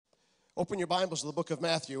Open your Bibles to the book of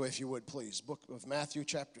Matthew, if you would, please. Book of Matthew,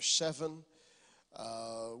 chapter 7.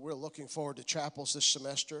 We're looking forward to chapels this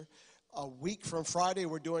semester. A week from Friday,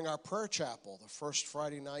 we're doing our prayer chapel, the first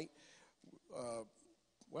Friday night.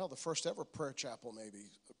 The first ever prayer chapel,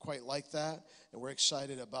 maybe. Quite like that, and we're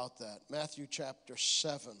excited about that. Matthew, chapter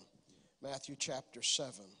 7. Matthew, chapter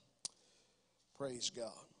 7. Praise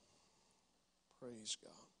God. Praise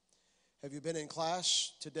God. Have you been in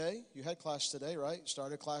class today? You had class today, right?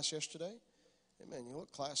 Started class yesterday? Amen. You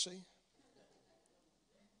look classy.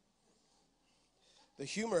 The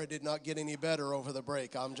humor did not get any better over the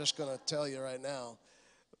break. I'm just going to tell you right now.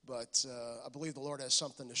 But I believe the Lord has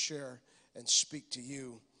something to share and speak to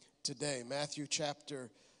you today. Matthew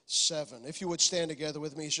chapter 7. If you would stand together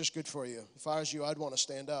with me, it's just good for you. If I was you, I'd want to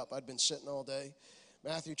stand up. I'd been sitting all day.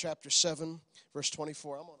 Matthew chapter 7, verse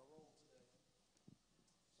 24. I'm on a roll today.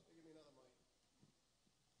 Give me another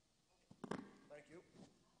mic. Thank you.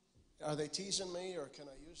 Are they teasing me, or can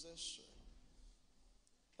I use this?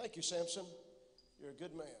 Thank you, Samson. You're a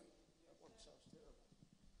good man. That one sounds terrible.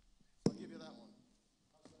 I'll give you that one.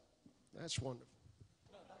 That's wonderful.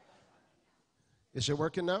 Is it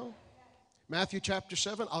working now? Matthew chapter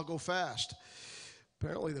 7. I'll go fast.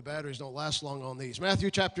 Apparently the batteries don't last long on these.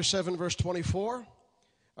 Matthew chapter 7, verse 24.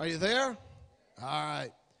 Are you there? All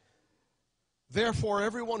right. Therefore,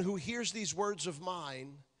 everyone who hears these words of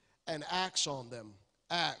mine and acts on them.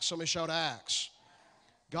 Acts. Somebody shout acts.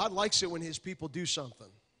 God likes it when his people do something.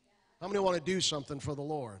 How many want to do something for the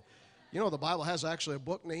Lord? You know, the Bible has actually a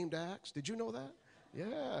book named Acts. Did you know that?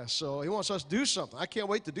 Yeah, so he wants us to do something. I can't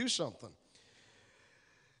wait to do something.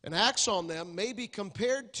 And acts on them may be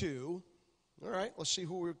compared to, all right, let's see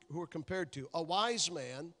who we're compared to. A wise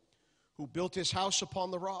man who built his house upon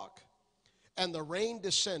the rock. And the rain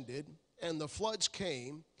descended, and the floods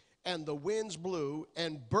came, and the winds blew,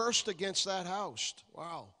 and burst against that house.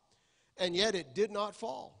 Wow. And yet it did not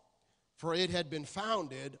fall, for it had been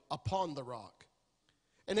founded upon the rock.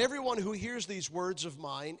 And everyone who hears these words of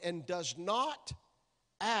mine and does not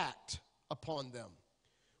act upon them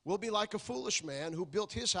will be like a foolish man who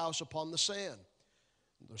built his house upon the sand.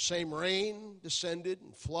 The same rain descended,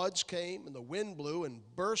 and floods came, and the wind blew and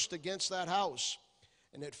burst against that house,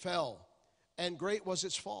 and it fell, and great was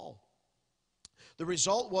its fall. The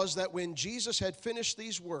result was that when Jesus had finished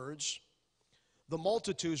these words, the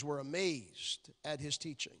multitudes were amazed at his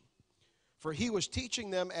teaching. For he was teaching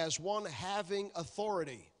them as one having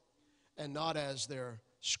authority, and not as their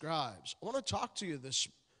scribes. I want to talk to you this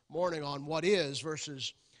morning on what is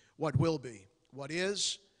versus what will be. What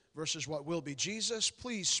is versus what will be. Jesus,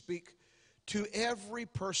 please speak to every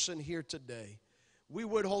person here today. We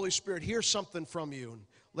would, Holy Spirit, hear something from you. And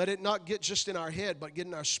let it not get just in our head, but get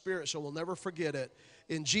in our spirit so we'll never forget it.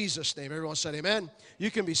 In Jesus' name. Everyone said amen.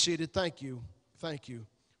 You can be seated. Thank you. Thank you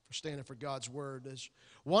for standing for God's word.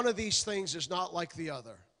 One of these things is not like the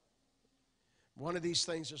other. One of these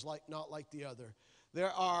things is not like the other.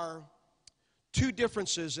 There are two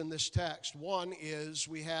differences in this text. One is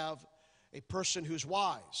we have a person who's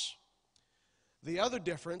wise. The other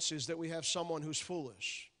difference is that we have someone who's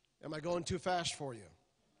foolish. Am I going too fast for you?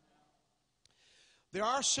 There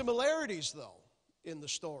are similarities, though, in the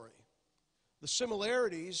story. The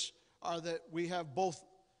similarities are that we have both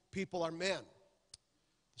people are men.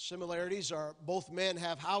 The similarities are both men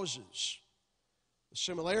have houses. The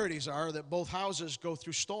similarities are that both houses go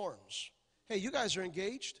through storms. Hey, you guys are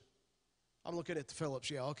engaged? I'm looking at the Phillips.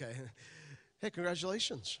 Yeah, okay. Hey,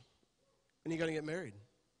 congratulations. When are you going to get married?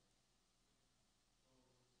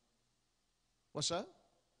 What's that?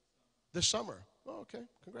 This summer. Oh, okay.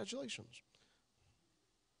 Congratulations.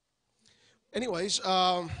 Anyways,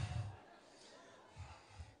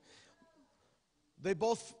 they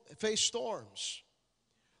both face storms.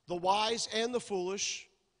 The wise and the foolish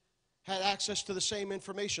had access to the same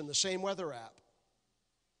information, the same weather app.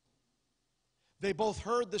 They both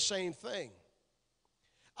heard the same thing.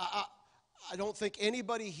 I don't think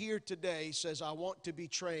anybody here today says, I want to be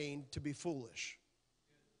trained to be foolish.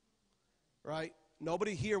 Right?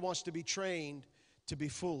 Nobody here wants to be trained to be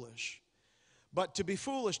foolish. But to be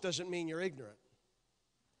foolish doesn't mean you're ignorant.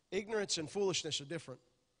 Ignorance and foolishness are different.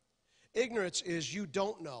 Ignorance is you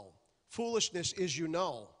don't know. Foolishness is you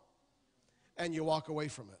know, and you walk away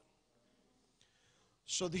from it.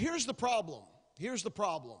 So here's the problem. Here's the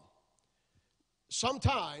problem.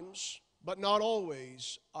 Sometimes, but not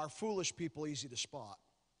always, are foolish people easy to spot.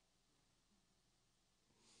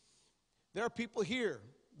 There are people here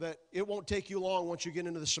that it won't take you long once you get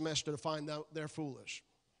into the semester to find out they're foolish.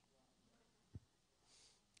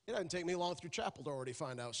 It doesn't take me long through chapel to already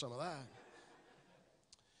find out some of that.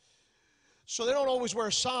 So they don't always wear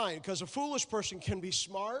a sign, because a foolish person can be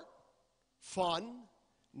smart, fun,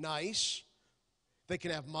 nice. They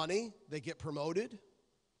can have money. They get promoted.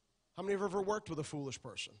 How many have ever worked with a foolish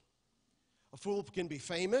person? A fool can be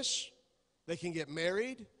famous. They can get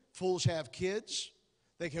married. Fools have kids.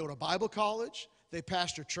 They can go to Bible college. They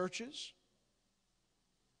pastor churches.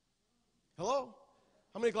 Hello?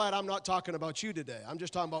 How many glad I'm not talking about you today? I'm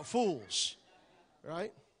just talking about fools,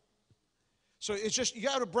 right? So it's just, you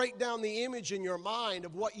got to break down the image in your mind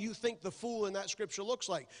of what you think the fool in that scripture looks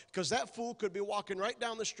like. Because that fool could be walking right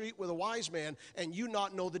down the street with a wise man and you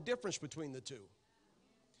not know the difference between the two.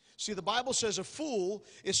 See, the Bible says a fool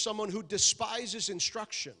is someone who despises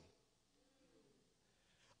instruction.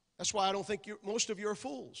 That's why I don't think most of you are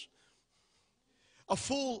fools. A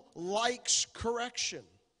fool likes correction.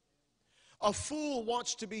 A fool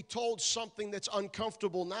wants to be told something that's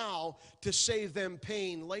uncomfortable now to save them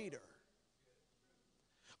pain later.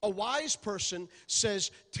 A wise person says,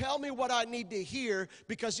 tell me what I need to hear,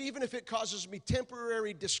 because even if it causes me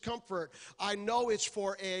temporary discomfort, I know it's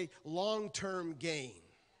for a long-term gain.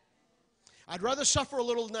 I'd rather suffer a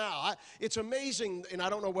little now. It's amazing, and I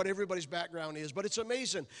don't know what everybody's background is, but it's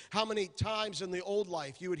amazing how many times in the old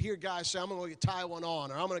life you would hear guys say, I'm going to tie one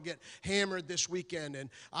on, or I'm going to get hammered this weekend, and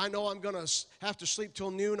I know I'm going to have to sleep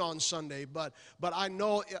till noon on Sunday, but I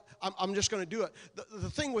know I'm just going to do it. The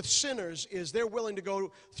thing with sinners is they're willing to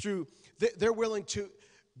go through, they're willing to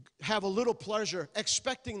have a little pleasure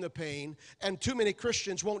expecting the pain, and too many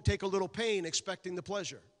Christians won't take a little pain expecting the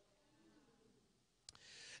pleasure.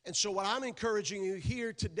 And so what I'm encouraging you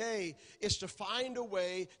here today is to find a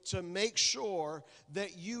way to make sure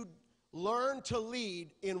that you learn to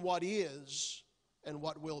lead in what is and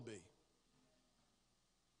what will be.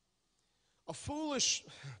 A foolish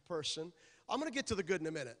person, I'm going to get to the good in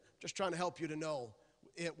a minute, just trying to help you to know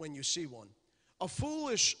it when you see one. A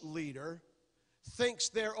foolish leader thinks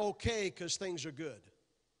they're okay because things are good.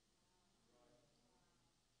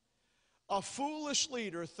 A foolish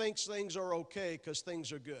leader thinks things are okay because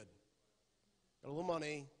things are good. Got a little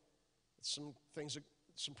money, some things,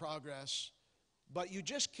 some progress, but you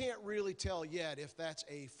just can't really tell yet if that's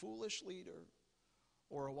a foolish leader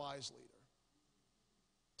or a wise leader.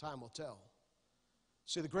 Time will tell.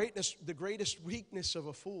 See, the greatest weakness of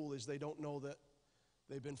a fool is they don't know that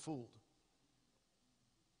they've been fooled.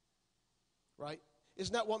 Right?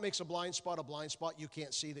 Isn't that what makes a blind spot a blind spot? You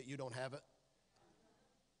can't see that you don't have it.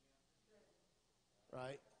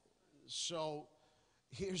 Right? So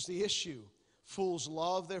here's the issue. Fools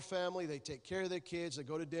love their family. They take care of their kids. They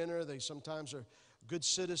go to dinner. They sometimes are good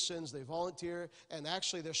citizens. They volunteer. And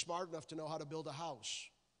actually, they're smart enough to know how to build a house.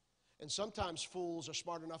 And sometimes fools are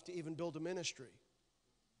smart enough to even build a ministry.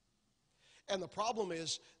 And the problem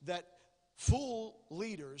is that fool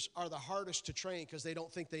leaders are the hardest to train because they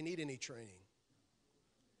don't think they need any training.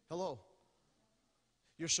 Hello?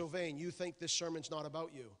 You're so vain. You think this sermon's not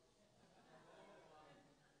about you.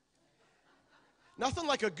 Nothing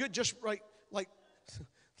like a good, just like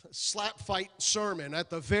slap fight sermon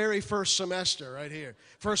at the very first semester right here.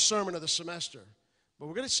 First sermon of the semester. But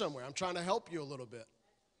we're going to somewhere. I'm trying to help you a little bit.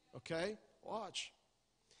 Okay? Watch.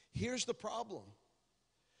 Here's the problem.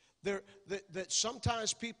 That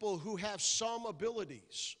sometimes people who have some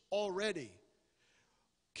abilities already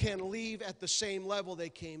can leave at the same level they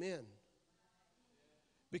came in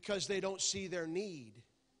because they don't see their need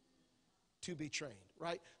to be trained.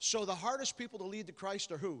 Right? So the hardest people to lead to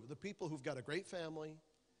Christ are who? The people who've got a great family.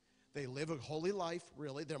 They live a holy life,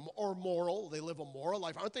 really. They're moral. They live a moral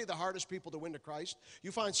life. Aren't they the hardest people to win to Christ?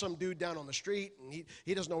 You find some dude down on the street, and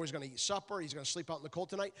he doesn't know where he's going to eat supper. He's going to sleep out in the cold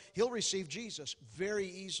tonight. He'll receive Jesus very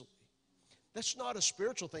easily. That's not a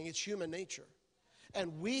spiritual thing. It's human nature.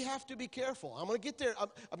 And we have to be careful. I'm going to get there.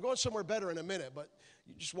 I'm going somewhere better in a minute, but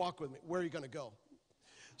you just walk with me. Where are you going to go?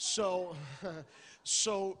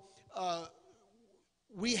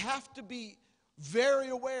 We have to be very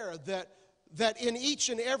aware that in each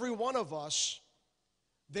and every one of us,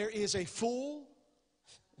 there is a fool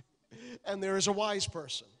and there is a wise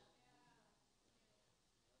person.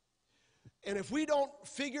 And if we don't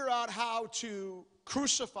figure out how to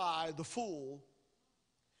crucify the fool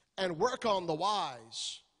and work on the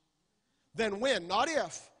wise, then when, not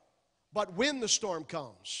if, but when the storm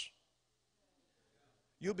comes,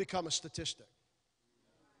 you'll become a statistic.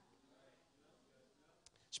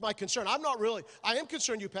 It's my concern. I am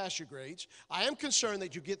concerned you pass your grades. I am concerned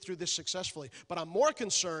that you get through this successfully. But I'm more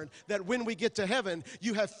concerned that when we get to heaven,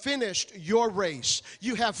 you have finished your race.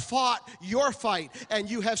 You have fought your fight, and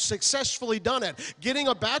you have successfully done it. Getting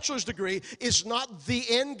a bachelor's degree is not the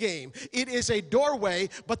end game. It is a doorway,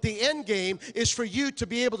 but the end game is for you to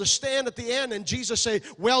be able to stand at the end and Jesus say,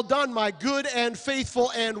 well done, my good and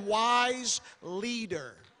faithful and wise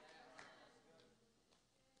leader.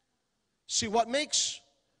 See, what makes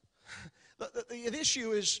the issue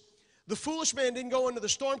is the foolish man didn't go into the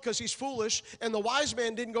storm because he's foolish, and the wise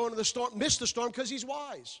man didn't go into the storm, miss the storm because he's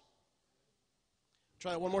wise.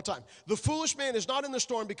 Try that one more time. The foolish man is not in the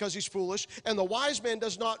storm because he's foolish, and the wise man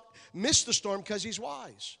does not miss the storm because he's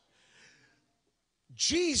wise.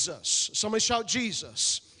 Jesus. Somebody shout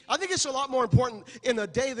Jesus. I think it's a lot more important in the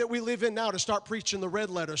day that we live in now to start preaching the red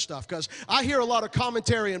letter stuff, because I hear a lot of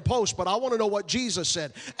commentary and posts, but I want to know what Jesus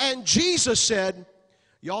said. And Jesus said,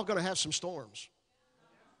 y'all going to have some storms.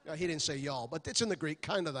 Now, he didn't say y'all, but it's in the Greek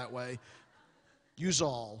kind of that way. Use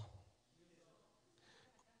all.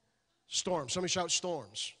 Storms. Somebody shout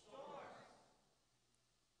storms.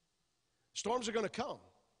 Storms are going to come.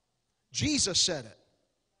 Jesus said it.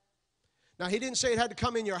 Now, he didn't say it had to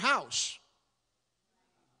come in your house.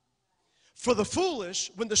 For the foolish,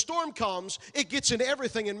 when the storm comes, it gets into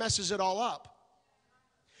everything and messes it all up.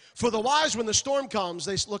 For the wise, when the storm comes,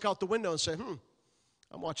 they look out the window and say, I'm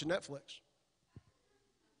watching Netflix.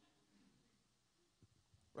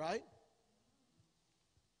 Right?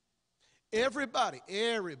 Everybody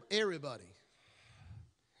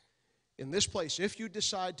in this place, if you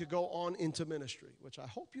decide to go on into ministry, which I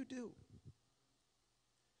hope you do,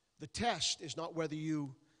 the test is not whether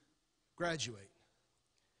you graduate.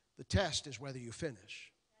 The test is whether you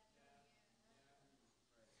finish.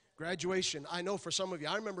 Graduation, I know for some of you,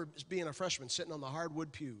 I remember being a freshman sitting on the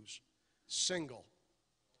hardwood pews, single,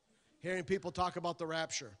 hearing people talk about the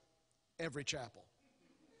rapture every chapel,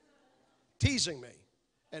 teasing me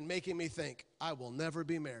and making me think I will never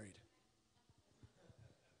be married.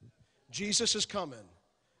 Jesus is coming,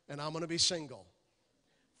 and I'm going to be single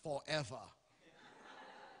forever.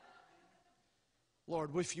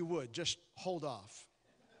 Lord, if you would, just hold off.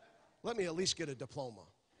 Let me at least get a diploma.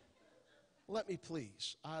 Let me,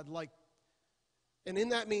 please. I'd like, and in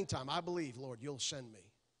that meantime, I believe, Lord, you'll send me.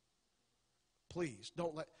 Please,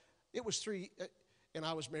 don't let, it was 3, and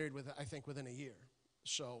I was married I think within a year.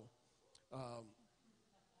 So,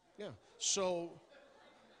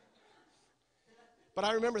 but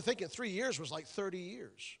I remember thinking 3 years was like 30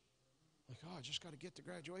 years. Like, oh, I just got to get to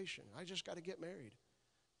graduation. I just got to get married.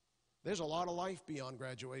 There's a lot of life beyond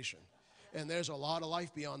graduation. And there's a lot of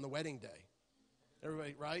life beyond the wedding day.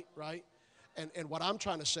 Everybody, right? And what I'm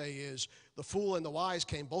trying to say is the fool and the wise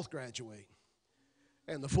can both graduate.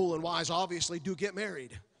 And the fool and wise obviously do get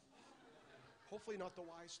married. Hopefully not the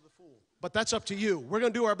wise to the fool. But that's up to you. We're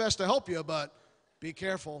going to do our best to help you, but be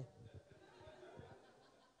careful.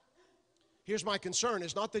 Here's my concern.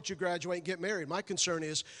 It's not that you graduate and get married. My concern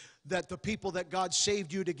is that the people that God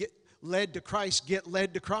saved you to get led to Christ get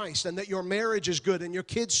led to Christ, and that your marriage is good and your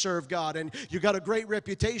kids serve God and you got a great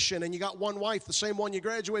reputation and you got one wife, the same one you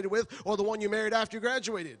graduated with or the one you married after you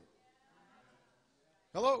graduated.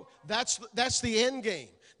 Hello? That's the end game.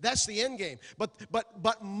 That's the end game.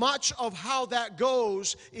 But much of how that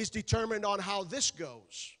goes is determined on how this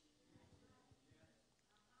goes.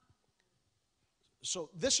 So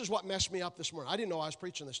this is what messed me up this morning. I didn't know I was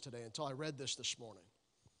preaching this today until I read this morning.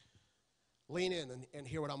 Lean in and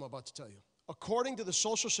hear what I'm about to tell you. According to the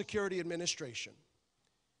Social Security Administration,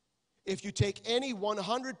 if you take any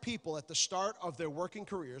 100 people at the start of their working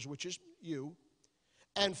careers, which is you,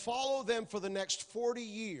 and follow them for the next 40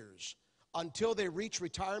 years until they reach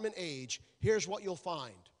retirement age, here's what you'll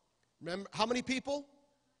find. Remember, how many people?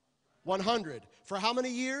 100. For how many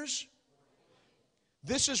years?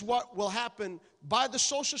 This is what will happen. By the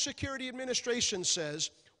Social Security Administration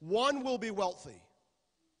says, 1 will be wealthy.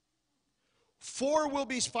 4 will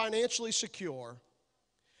be financially secure.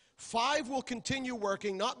 5 will continue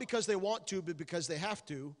working, not because they want to, but because they have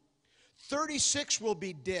to. 36 will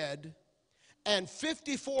be dead. And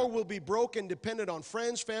 54 will be broke and dependent on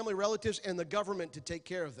friends, family, relatives, and the government to take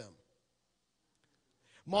care of them.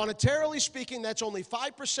 Monetarily speaking, that's only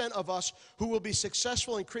 5% of us who will be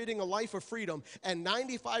successful in creating a life of freedom, and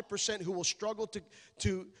 95% who will struggle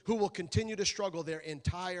who will continue to struggle their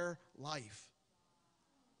entire life.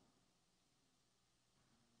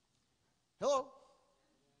 Hello?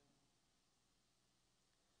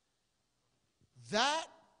 That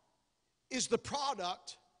is the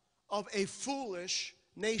product of a foolish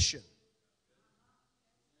nation.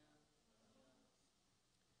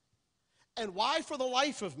 And why, for the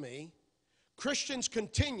life of me, Christians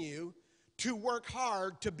continue to work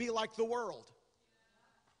hard to be like the world.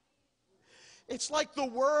 It's like the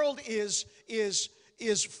world is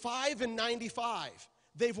 5-95.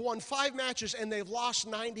 They've won 5 matches and they've lost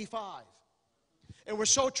 95. And we're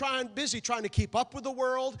so busy trying to keep up with the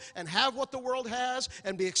world and have what the world has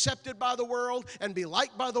and be accepted by the world and be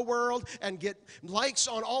liked by the world and get likes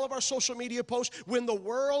on all of our social media posts when the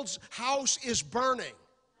world's house is burning.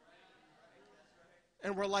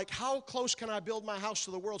 And we're like, how close can I build my house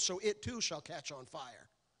to the world so it too shall catch on fire?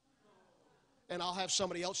 And I'll have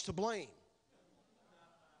somebody else to blame.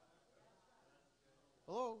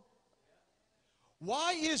 Hello?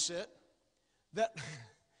 Why is it that,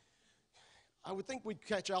 I would think we'd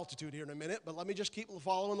catch altitude here in a minute, but let me just keep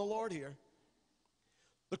following the Lord here.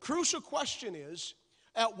 The crucial question is,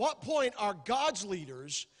 at what point are God's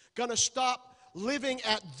leaders going to stop living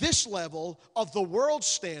at this level of the world's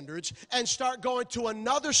standards and start going to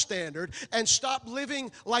another standard and stop living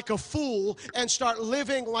like a fool and start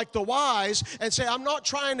living like the wise and say, I'm not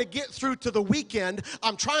trying to get through to the weekend,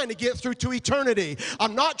 I'm trying to get through to eternity.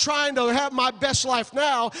 I'm not trying to have my best life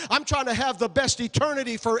now, I'm trying to have the best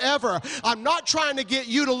eternity forever. I'm not trying to get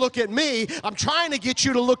you to look at me, I'm trying to get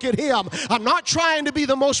you to look at Him. I'm not trying to be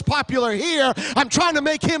the most popular here, I'm trying to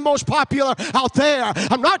make Him most popular out there.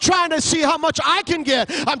 I'm not trying to see how much I can get,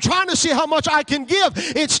 I'm trying to see how much I can give.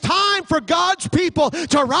 It's time for God's people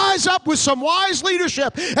to rise up with some wise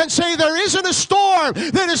leadership and say there isn't a storm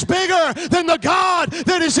that is bigger than the God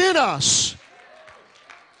that is in us.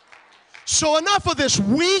 So enough of this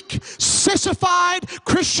weak, sissified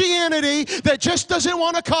Christianity that just doesn't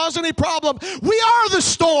want to cause any problem. We are the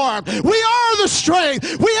storm. We are the strength.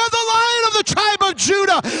 We are the Lion of the tribe of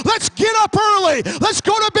Judah. Let's get up early. Let's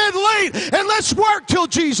go to bed late. And let's work till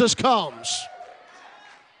Jesus comes.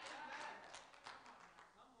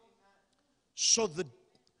 So the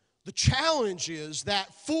challenge is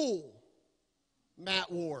that fool, Matt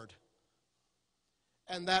Ward,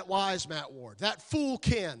 and that wise Matt Ward. That fool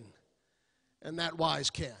Ken and that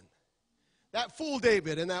wise Ken. That fool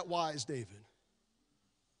David and that wise David.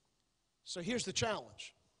 So here's the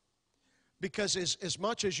challenge. Because as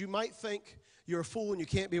much as you might think you're a fool and you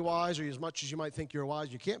can't be wise, or as much as you might think you're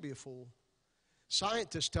wise, you can't be a fool,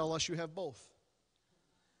 scientists tell us you have both.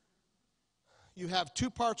 You have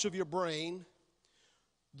two parts of your brain.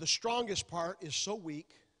 The strongest part is so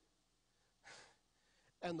weak,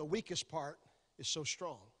 and the weakest part is so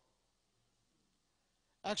strong.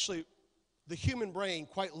 Actually, the human brain,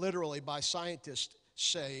 quite literally by scientists'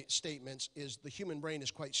 statements, is the human brain is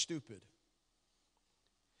quite stupid.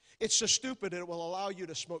 It's so stupid it will allow you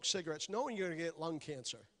to smoke cigarettes knowing you're going to get lung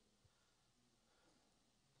cancer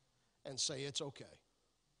and say it's okay.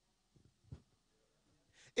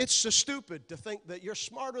 It's so stupid to think that you're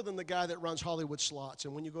smarter than the guy that runs Hollywood slots,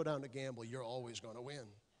 and when you go down to gamble, you're always going to win.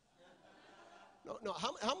 No.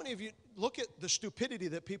 How many of you look at the stupidity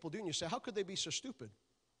that people do, and you say, how could they be so stupid?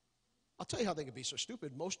 I'll tell you how they can be so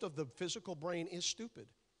stupid. Most of the physical brain is stupid.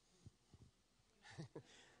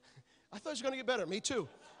 I thought it was going to get better. Me too.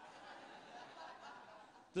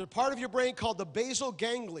 There's a part of your brain called the basal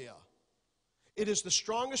ganglia. It is the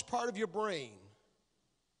strongest part of your brain.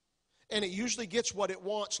 And it usually gets what it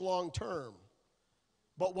wants long term.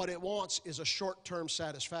 But what it wants is a short-term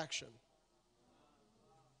satisfaction.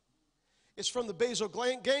 It's from the basal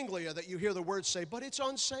ganglia that you hear the words say, but it's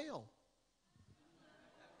on sale.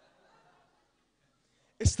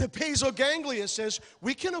 It's the basal ganglia says,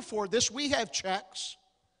 we can afford this, we have checks.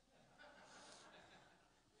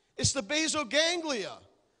 It's the basal ganglia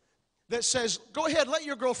that says, go ahead, let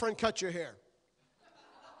your girlfriend cut your hair.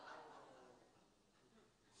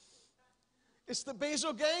 It's the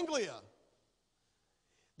basal ganglia.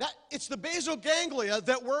 It's the basal ganglia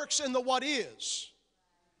that works in the what is.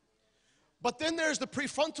 But then there's the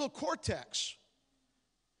prefrontal cortex,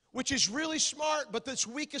 which is really smart, but that's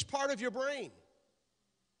the weakest part of your brain.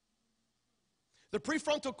 The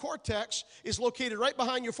prefrontal cortex is located right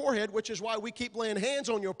behind your forehead, which is why we keep laying hands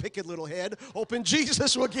on your picked little head, hoping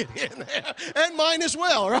Jesus will get in there, and mine as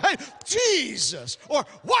well, right? Jesus! Or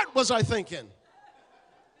what was I thinking?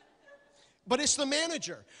 But it's the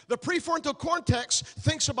manager. The prefrontal cortex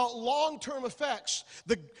thinks about long-term effects.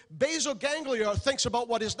 The basal ganglia thinks about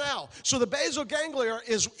what is now. So the basal ganglia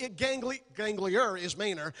is, ganglia is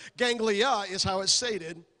manner, ganglia is how it's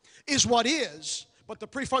stated, is what is, but the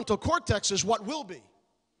prefrontal cortex is what will be.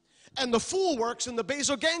 And the fool works in the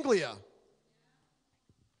basal ganglia.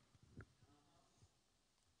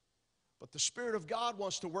 But the Spirit of God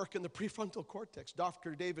wants to work in the prefrontal cortex.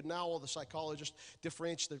 Dr. David Nowell, the psychologist,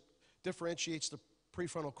 differentiates the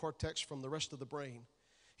prefrontal cortex from the rest of the brain.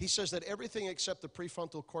 He says that everything except the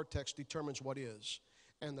prefrontal cortex determines what is,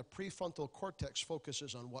 and the prefrontal cortex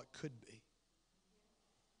focuses on what could be.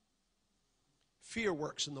 Fear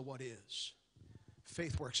works in the what is.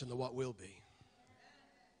 Faith works in the what will be.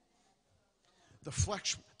 The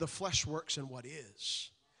flesh works in what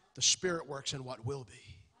is. The Spirit works in what will be.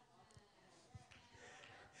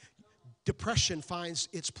 Depression finds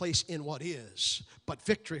its place in what is, but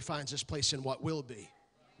victory finds its place in what will be.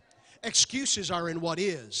 Excuses are in what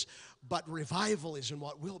is. but revival is in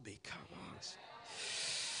what will be. Come on.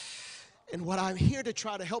 And what I'm here to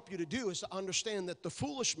try to help you to do is to understand that the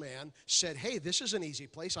foolish man said, hey, this is an easy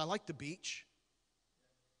place. I like the beach.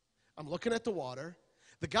 I'm looking at the water.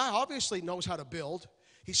 The guy obviously knows how to build.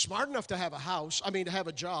 He's smart enough to have a house, to have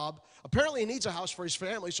a job. Apparently he needs a house for his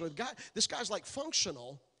family, so this guy's like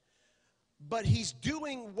functional. But he's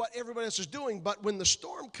doing what everybody else is doing. But when the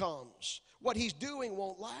storm comes, what he's doing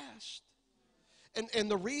won't last.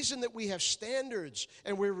 And the reason that we have standards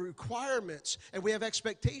and we have requirements and we have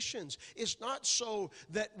expectations is not so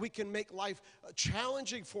that we can make life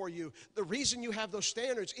challenging for you. The reason you have those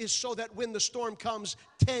standards is so that when the storm comes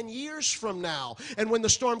 10 years from now, and when the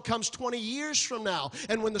storm comes 20 years from now,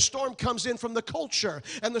 and when the storm comes in from the culture,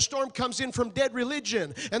 and the storm comes in from dead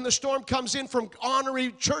religion, and the storm comes in from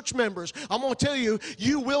honorary church members, I'm going to tell you,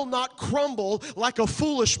 you will not crumble like a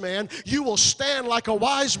foolish man. You will stand like a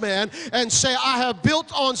wise man and say, I have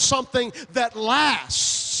built on something that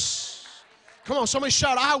lasts. Come on, somebody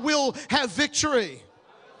shout, I will have victory.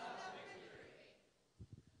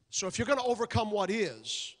 So if you're going to overcome what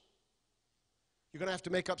is, you're going to have to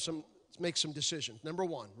make some decisions. Number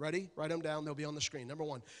one, ready? Write them down. They'll be on the screen. Number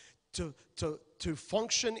one, to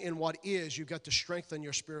function in what is, you've got to strengthen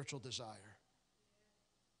your spiritual desire.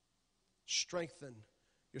 Strengthen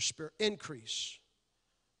your spirit, increase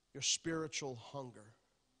your spiritual hunger.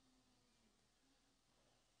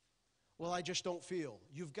 Well, I just don't feel.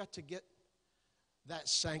 You've got to get that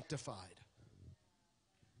sanctified.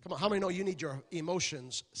 Come on, how many know you need your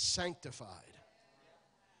emotions sanctified?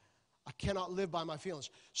 I cannot live by my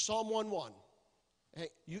feelings. Psalm 1:1. Hey,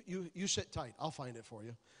 you sit tight. I'll find it for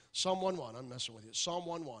you. Psalm 1:1. I'm messing with you. Psalm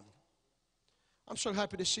 1:1. I'm so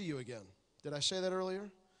happy to see you again. Did I say that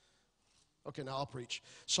earlier? Okay, now I'll preach.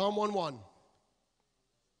 Psalm 1:1.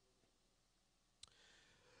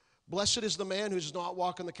 Blessed is the man who does not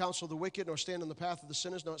walk in the counsel of the wicked, nor stand in the path of the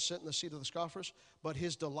sinners, nor sit in the seat of the scoffers, but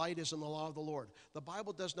his delight is in the law of the Lord. The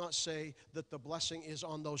Bible does not say that the blessing is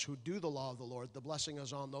on those who do the law of the Lord. The blessing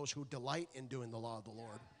is on those who delight in doing the law of the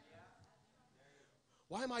Lord.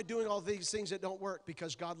 Why am I doing all these things that don't work?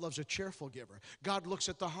 Because God loves a cheerful giver. God looks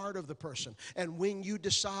at the heart of the person. And when you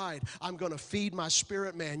decide, I'm going to feed my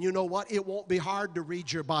spirit man, you know what? It won't be hard to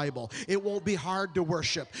read your Bible. It won't be hard to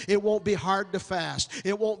worship. It won't be hard to fast.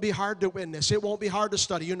 It won't be hard to witness. It won't be hard to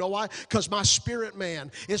study. You know why? Because my spirit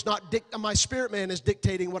man is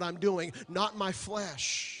dictating what I'm doing, not my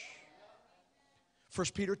flesh. 1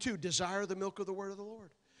 Peter 2, desire the milk of the word of the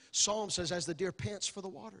Lord. Psalm says, as the deer pants for the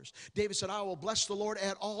waters. David said, I will bless the Lord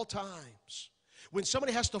at all times. When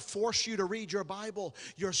somebody has to force you to read your Bible,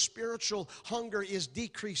 your spiritual hunger is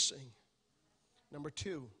decreasing. Number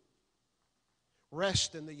 2,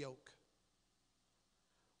 rest in the yoke.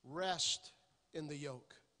 Rest in the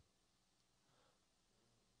yoke.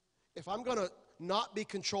 If I'm going to not be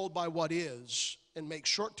controlled by what is and make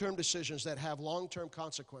short-term decisions that have long-term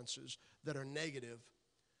consequences that are negative,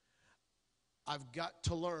 I've got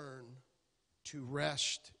to learn to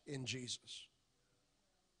rest in Jesus.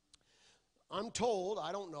 I'm told,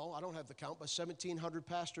 I don't know, I don't have the count, but 1,700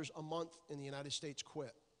 pastors a month in the United States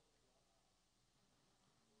quit.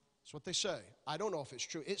 That's what they say. I don't know if it's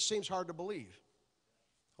true. It seems hard to believe.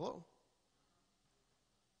 Hello?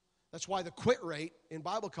 That's why the quit rate in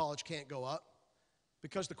Bible college can't go up,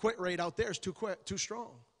 because the quit rate out there is too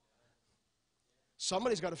strong.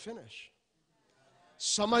 Somebody's got to finish.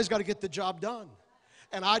 Somebody's got to get the job done.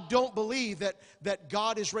 And I don't believe that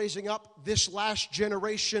God is raising up this last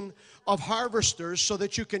generation of harvesters so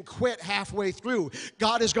that you can quit halfway through.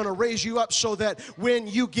 God is going to raise you up so that when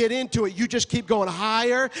you get into it, you just keep going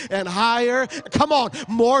higher and higher. Come on,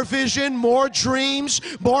 more vision, more dreams,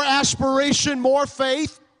 more aspiration, more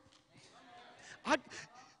faith.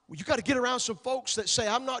 You got to get around some folks that say,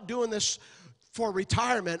 I'm not doing this for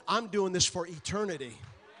retirement, I'm doing this for eternity.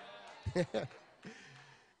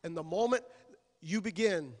 And the moment you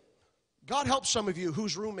begin, God helps some of you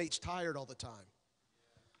whose roommate's tired all the time.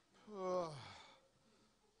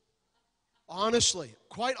 Honestly,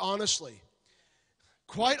 quite honestly,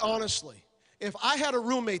 if I had a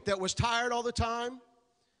roommate that was tired all the time,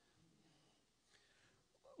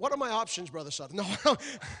 what are my options, Brother Sutton? No, I'm tired.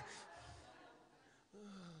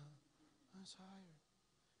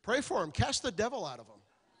 Pray for him. Cast the devil out of him.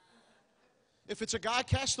 If it's a guy,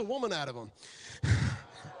 cast the woman out of him.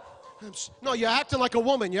 No, you're acting like a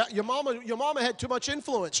woman. Your mama had too much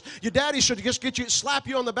influence. Your daddy should just slap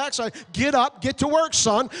you on the backside. Get up, get to work,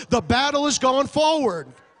 son. The battle is going forward.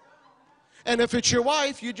 And if it's your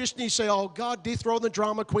wife, you just need to say, oh, God, dethrone the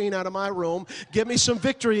drama queen out of my room. Give me some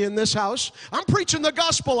victory in this house. I'm preaching the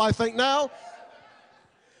gospel, I think, now.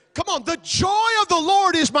 Come on, the joy of the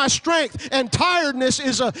Lord is my strength, and tiredness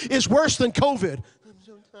is worse than COVID. I'm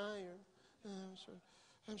so tired.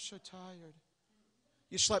 I'm so tired.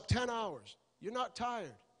 You slept 10 hours. You're not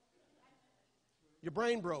tired. Your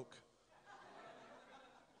brain broke.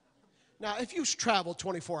 Now, if you travel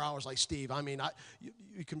 24 hours like Steve, I mean,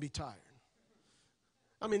 you can be tired.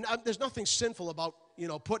 I mean, there's nothing sinful about,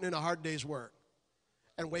 putting in a hard day's work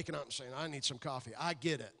and waking up and saying, I need some coffee. I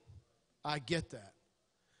get it. I get that.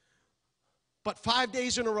 But 5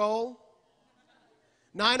 days in a row,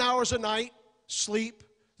 9 hours a night, sleep,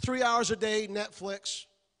 3 hours a day, Netflix,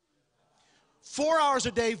 4 hours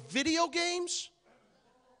a day, video games?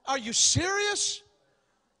 Are you serious?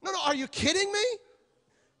 No, are you kidding me?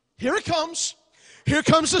 Here it comes. Here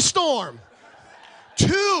comes the storm.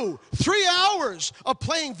 2, 3 hours of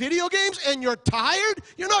playing video games and you're tired?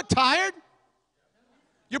 You're not tired.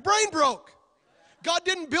 Your brain broke. God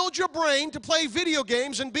didn't build your brain to play video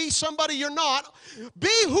games and be somebody you're not.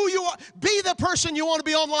 Be who you are. Be the person you want to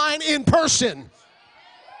be online in person.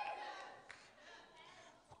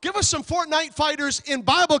 Give us some Fortnite fighters in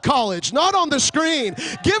Bible college, not on the screen.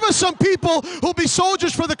 Give us some people who'll be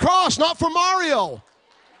soldiers for the cross, not for Mario.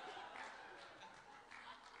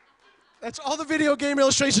 That's all the video game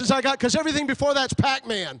illustrations I got, because everything before that's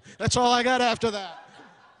Pac-Man. That's all I got after that.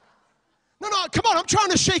 No, come on, I'm trying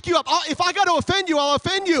to shake you up. If I got to offend you, I'll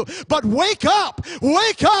offend you. But wake up,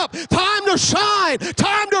 time to shine,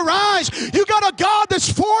 time to rise. You got a God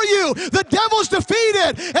that's for you. The devil's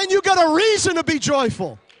defeated, and you got a reason to be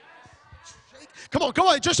joyful. Come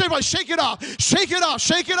on, just everybody shake it off, shake it off,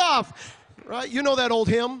 shake it off. Right, you know that old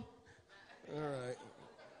hymn? All right.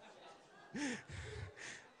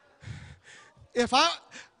 If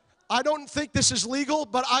I don't think this is legal,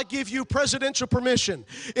 but I give you presidential permission.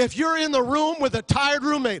 If you're in the room with a tired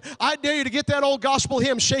roommate, I dare you to get that old gospel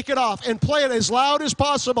hymn, Shake It Off, and play it as loud as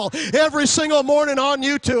possible every single morning on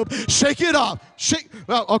YouTube. Shake it off.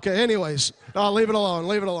 Well, okay, anyways, leave it alone,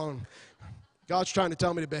 leave it alone. God's trying to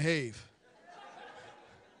tell me to behave.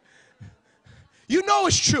 You know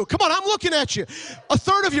it's true. Come on, I'm looking at you. A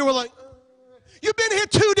third of you were like, you've been here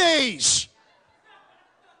 2 days.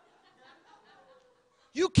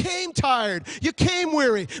 You came tired. You came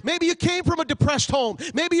weary. Maybe you came from a depressed home.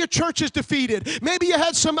 Maybe your church is defeated. Maybe you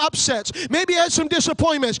had some upsets. Maybe you had some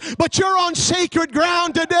disappointments. But you're on sacred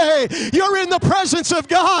ground today. You're in the presence of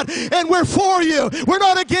God, and we're for you. We're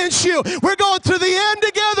not against you. We're going to the end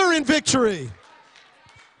together in victory.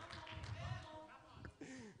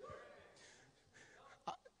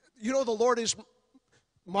 The Lord is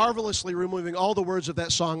marvelously removing all the words of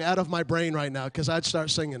that song out of my brain right now, because I'd start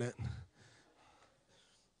singing it.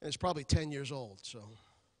 And it's probably 10 years old, so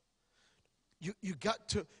you got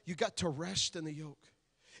to rest in the yoke.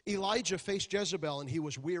 Elijah faced Jezebel, and he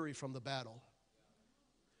was weary from the battle.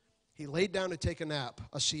 He laid down to take a nap,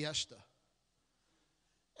 a siesta.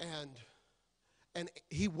 And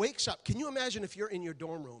he wakes up. Can you imagine if you're in your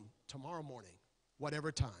dorm room tomorrow morning,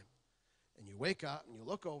 whatever time, and you wake up and you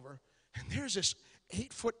look over, and there's this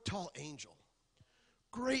 8-foot-tall angel,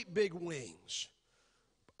 great big wings,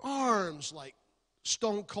 arms like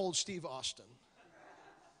Stone Cold Steve Austin.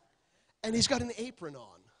 And he's got an apron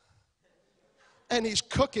on. And he's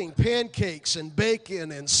cooking pancakes and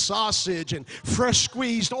bacon and sausage and fresh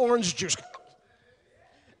squeezed orange juice.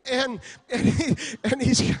 And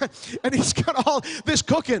he's got all this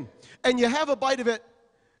cooking. And you have a bite of it,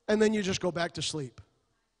 and then you just go back to sleep.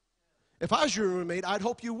 If I was your roommate, I'd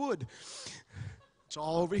hope you would. It's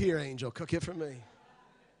all over here, angel. Cook it for me.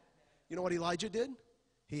 You know what Elijah did?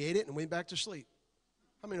 He ate it and went back to sleep.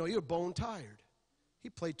 I mean, you're bone tired.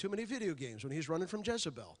 He played too many video games when he was running from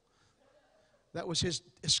Jezebel. That was his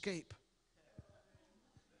escape.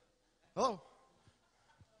 Hello?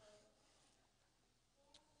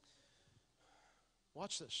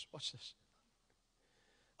 Watch this. Watch this.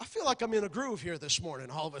 I feel like I'm in a groove here this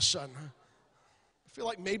morning all of a sudden. I feel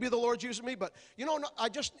like maybe the Lord's using me, but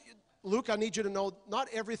Luke, I need you to know, not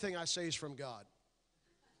everything I say is from God.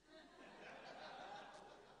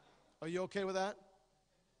 Are you okay with that?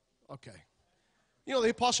 Okay. The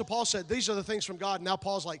Apostle Paul said, these are the things from God. Now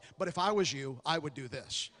Paul's like, but if I was you, I would do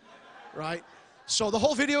this. Right? So the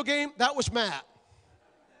whole video game, that was Matt.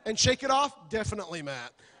 And Shake It Off, definitely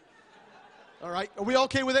Matt. All right? Are we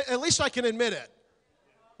okay with it? At least I can admit it.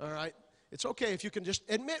 All right? It's okay if you can just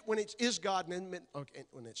admit when it is God and admit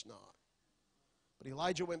when it's not. But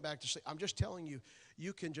Elijah went back to sleep. I'm just telling you,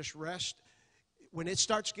 you can just rest. When it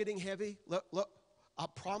starts getting heavy, look, I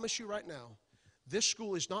promise you right now, this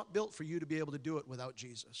school is not built for you to be able to do it without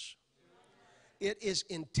Jesus. It is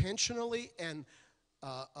intentionally and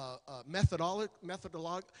methodologic.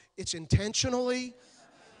 It's intentionally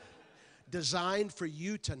designed for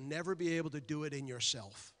you to never be able to do it in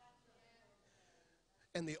yourself.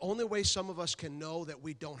 And the only way some of us can know that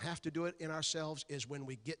we don't have to do it in ourselves is when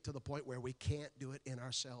we get to the point where we can't do it in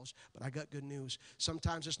ourselves. But I got good news.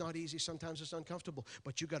 Sometimes it's not easy. Sometimes it's uncomfortable.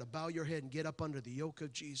 But you got to bow your head and get up under the yoke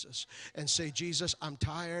of Jesus and say, Jesus, I'm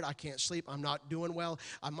tired. I can't sleep. I'm not doing well.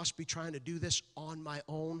 I must be trying to do this on my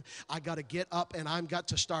own. I got to get up and I've got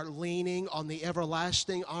to start leaning on the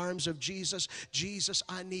everlasting arms of Jesus. Jesus,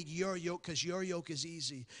 I need your yoke because your yoke is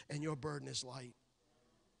easy and your burden is light.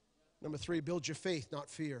 Number 3, build your faith, not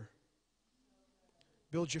fear.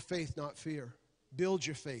 Build your faith, not fear. Build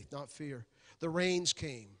your faith, not fear. The rains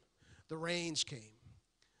came. The rains came.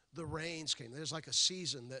 The rains came. There's like a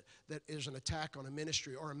season that is an attack on a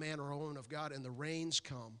ministry or a man or a woman of God, and the rains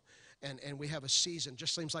come. And we have a season.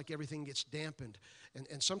 Just seems like everything gets dampened.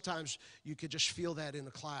 And sometimes you could just feel that in a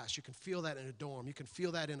class. You can feel that in a dorm. You can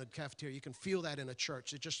feel that in a cafeteria. You can feel that in a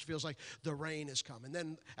church. It just feels like the rain has come. And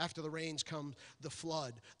then after the rains come the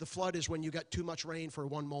flood. The flood is when you got too much rain for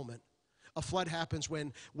one moment. A flood happens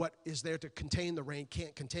when what is there to contain the rain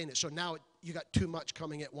can't contain it. So now you got too much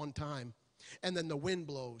coming at one time. And then the wind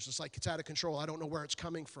blows. It's like it's out of control. I don't know where it's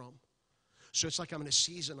coming from. So it's like I'm in a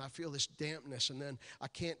season. I feel this dampness, and then I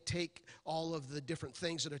can't take all of the different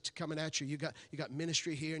things that are coming at you. You got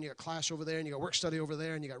ministry here, and you got class over there, and you got work study over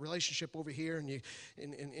there, and you got relationship over here, and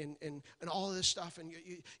all of this stuff, and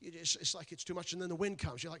you just, it's like it's too much. And then the wind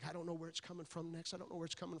comes. You're like, I don't know where it's coming from next. I don't know where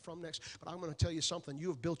it's coming from next. But I'm going to tell you something. You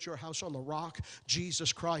have built your house on the rock,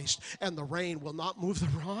 Jesus Christ, and the rain will not move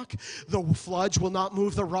the rock. The floods will not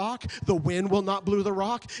move the rock. The wind will not blow the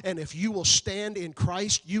rock. And if you will stand in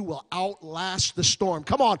Christ, you will outlast the storm.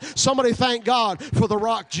 Come on, somebody thank God for the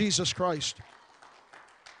rock, Jesus Christ.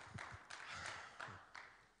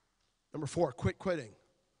 Number 4, quit quitting.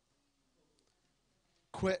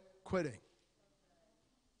 Quit quitting.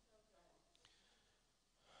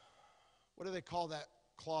 What do they call that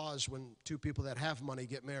clause when two people that have money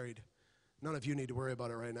get married? None of you need to worry about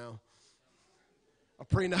it right now. A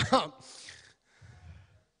prenup.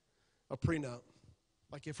 A prenup.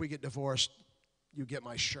 Like if we get divorced, you get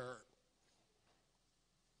my shirt.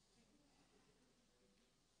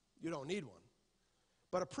 You don't need one.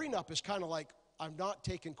 But a prenup is kind of like, I'm not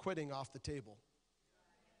taking quitting off the table.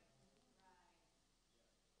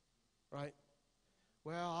 Right?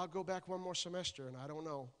 Well, I'll go back one more semester, and I don't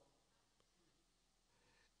know.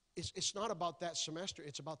 It's not about that semester.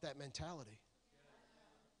 It's about that mentality.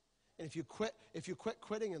 And if you quit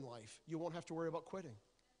quitting in life, you won't have to worry about quitting.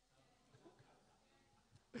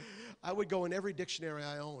 I would go in every dictionary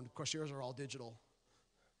I owned. Of course, yours are all digital.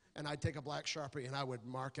 And I'd take a black Sharpie and I would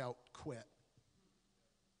mark out quit.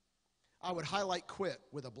 I would highlight quit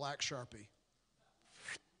with a black Sharpie.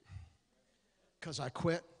 Because I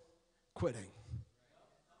quit quitting.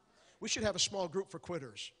 We should have a small group for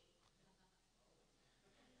quitters.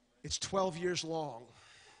 It's 12 years long.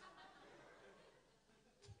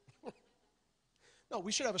 No,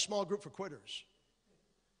 we should have a small group for quitters.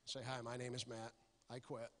 Say, hi, my name is Matt. I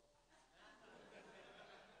quit.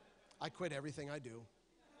 I quit everything I do.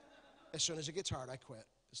 As soon as it gets hard, I quit.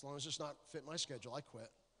 As long as it's not fit my schedule, I quit.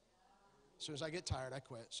 As soon as I get tired, I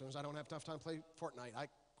quit. As soon as I don't have enough time to play Fortnite, I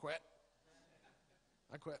quit.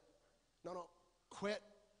 I quit. No, quit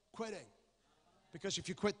quitting. Because if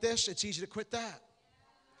you quit this, it's easy to quit that.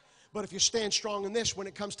 But if you stand strong in this, when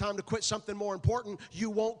it comes time to quit something more important, you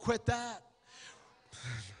won't quit that.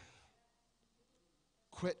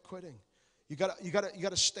 Quit quitting. You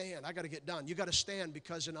gotta stand. I gotta get done. You gotta stand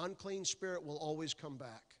because an unclean spirit will always come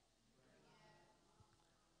back.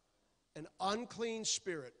 An unclean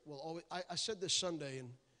spirit will always. I said this Sunday,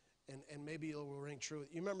 and maybe it will ring true.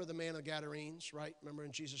 You remember the man of Gadarenes, right? Remember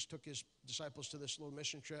when Jesus took his disciples to this little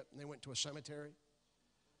mission trip, and they went to a cemetery?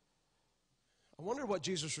 I wonder what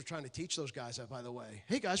Jesus was trying to teach those guys, by the way.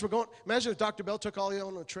 Hey, guys, we're going. Imagine if Dr. Bell took all of you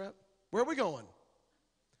on a trip. Where are we going?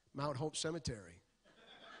 Mount Hope Cemetery,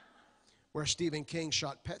 where Stephen King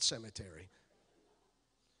shot Pet Cemetery.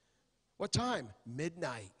 What time?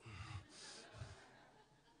 Midnight.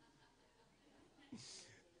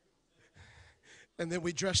 And then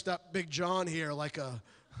we dressed up Big John here like a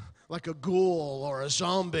ghoul or a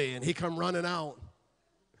zombie, and he come running out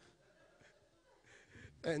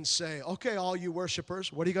and say, okay, all you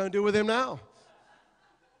worshipers, what are you going to do with him now?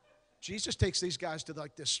 Jesus takes these guys to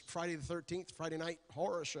like this Friday the 13th, Friday night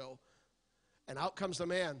horror show, and out comes the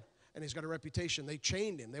man, and he's got a reputation. They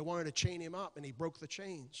chained him. They wanted to chain him up, and he broke the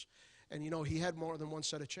chains. And, you know, he had more than one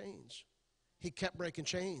set of chains. He kept breaking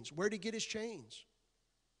chains. Where did he get his chains?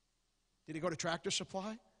 Did he go to Tractor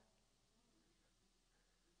Supply?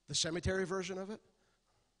 The cemetery version of it?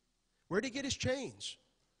 Where did he get his chains?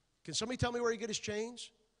 Can somebody tell me where he get his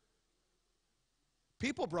chains?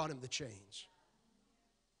 People brought him the chains.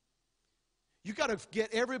 You got to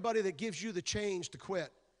get everybody that gives you the chains to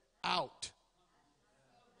quit out.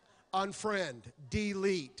 Unfriend,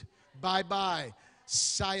 delete, bye-bye,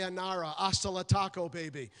 sayonara, hasta la taco,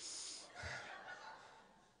 baby.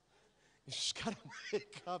 You just got to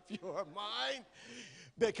make up your mind.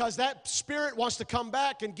 Because that spirit wants to come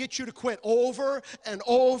back and get you to quit over and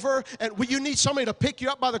over. And you need somebody to pick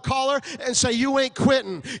you up by the collar and say, you ain't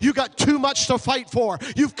quitting. You got too much to fight for.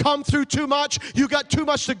 You've come through too much. You got too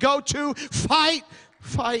much to go to. Fight,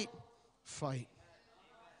 fight, fight.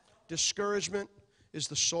 Discouragement is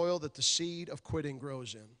the soil that the seed of quitting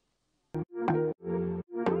grows in.